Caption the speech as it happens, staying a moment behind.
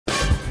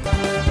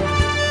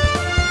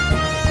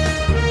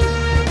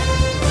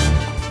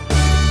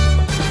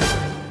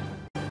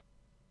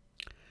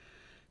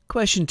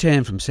Question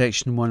 10 from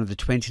section 1 of the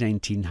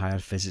 2019 Higher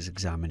Physics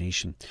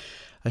examination.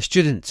 A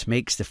student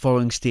makes the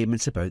following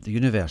statements about the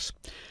universe.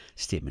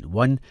 Statement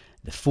 1.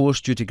 The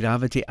force due to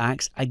gravity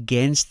acts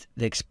against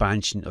the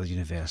expansion of the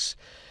universe.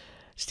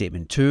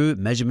 Statement 2.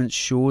 Measurements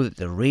show that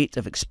the rate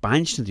of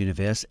expansion of the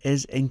universe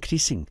is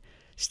increasing.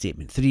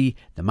 Statement 3.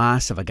 The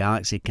mass of a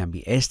galaxy can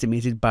be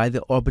estimated by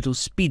the orbital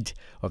speed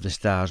of the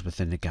stars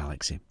within the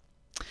galaxy.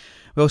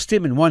 Well,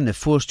 statement 1, the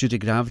force due to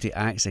gravity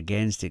acts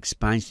against the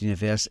expansion of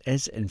the universe,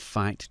 is in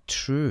fact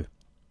true.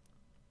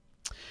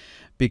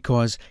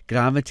 Because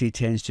gravity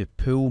tends to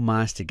pull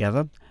mass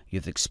together, you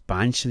have the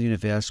expansion of the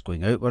universe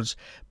going outwards,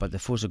 but the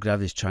force of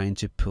gravity is trying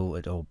to pull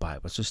it all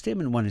backwards. So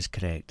statement 1 is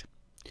correct.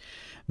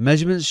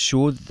 Measurements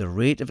show that the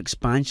rate of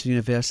expansion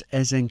of the universe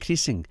is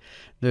increasing.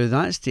 Now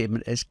that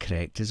statement is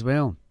correct as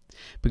well,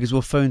 because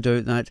we've found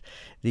out that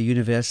the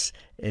universe's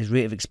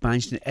rate of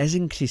expansion is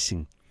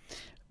increasing.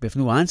 We have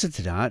no answer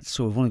to that,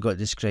 so we've only got to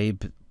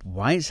describe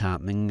why it's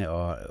happening,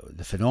 or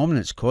the phenomenon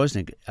that's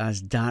causing it,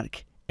 as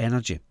dark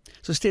energy.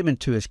 So statement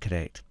 2 is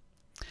correct.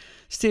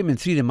 Statement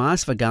 3, the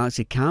mass of a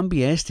galaxy can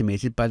be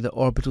estimated by the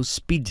orbital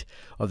speed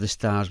of the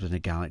stars within a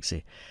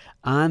galaxy,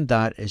 and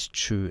that is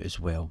true as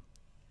well.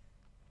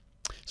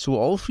 So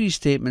all three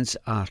statements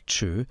are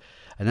true,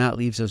 and that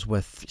leaves us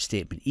with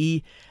statement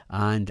E,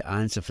 and the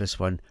answer for this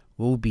one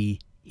will be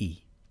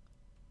E.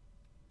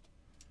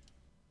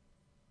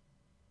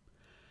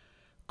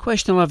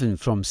 Question 11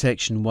 from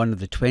section 1 of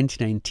the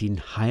 2019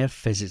 Higher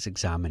Physics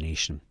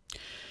examination.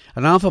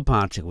 An alpha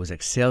particle is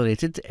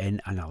accelerated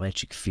in an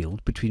electric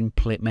field between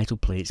metal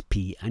plates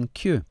P and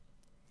Q.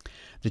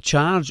 The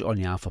charge on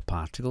the alpha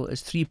particle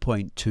is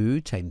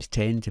 3.2 times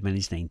 10 to the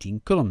minus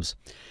 19 coulombs.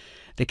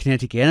 The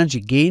kinetic energy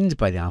gained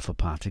by the alpha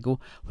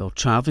particle while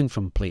travelling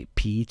from plate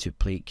P to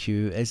plate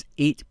Q is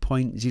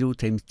 8.0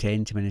 times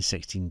 10 to the minus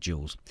 16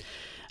 joules.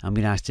 I'm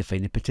being asked to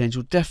find the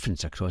potential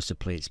difference across the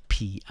plates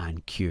P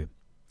and Q.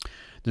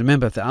 Now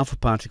remember, if the alpha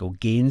particle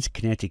gains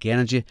kinetic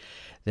energy,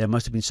 there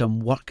must have been some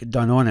work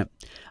done on it,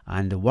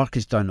 and the work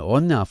is done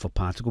on the alpha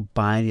particle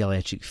by the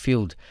electric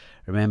field.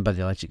 Remember,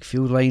 the electric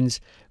field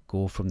lines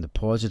go from the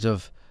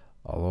positive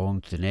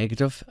along to the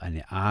negative, and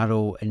the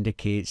arrow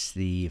indicates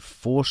the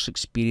force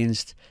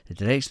experienced, the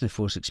direction of the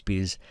force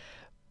experienced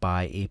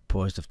by a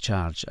positive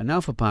charge. An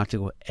alpha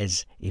particle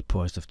is a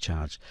positive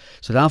charge.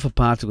 So the alpha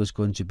particle is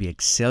going to be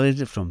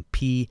accelerated from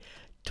P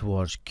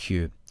towards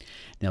Q.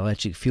 The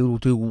electric field will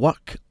do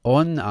work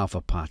on the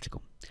alpha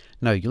particle.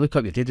 Now you look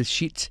up your data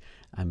sheet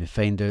and we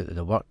find out that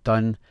the work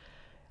done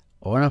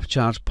on a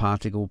charged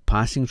particle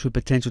passing through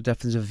potential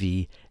difference of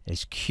V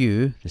is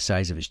Q, the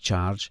size of its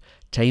charge,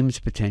 times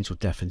the potential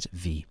difference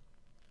V.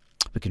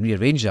 We can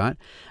rearrange that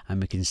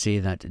and we can say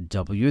that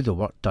W, the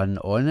work done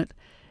on it,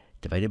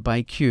 divided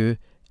by Q,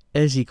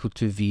 is equal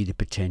to V, the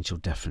potential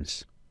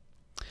difference.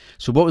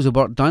 So what was the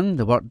work done?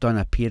 The work done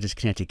appeared as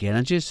kinetic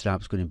energy, so that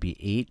was going to be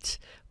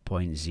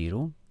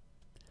 8.0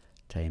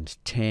 times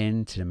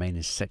 10 to the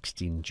minus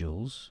 16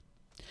 joules,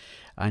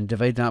 and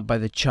divide that by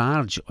the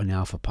charge on the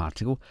alpha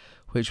particle,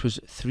 which was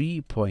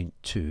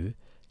 3.2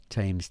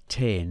 times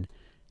 10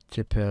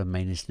 to the power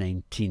minus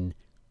 19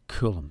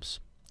 coulombs.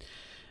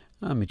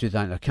 And we do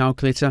that in our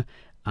calculator,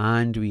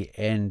 and we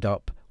end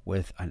up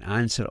with an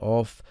answer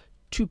of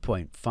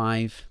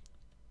 2.5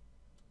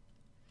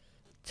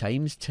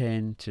 times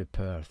 10 to the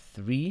power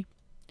 3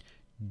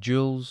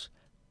 joules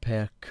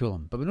per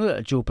coulomb. But we know that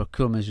a joule per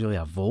coulomb is really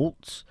a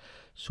volt,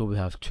 so we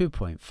have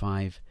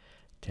 2.5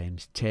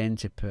 times 10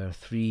 to the power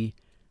 3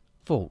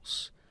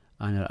 volts,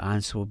 and our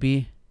answer will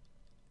be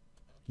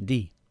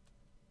D.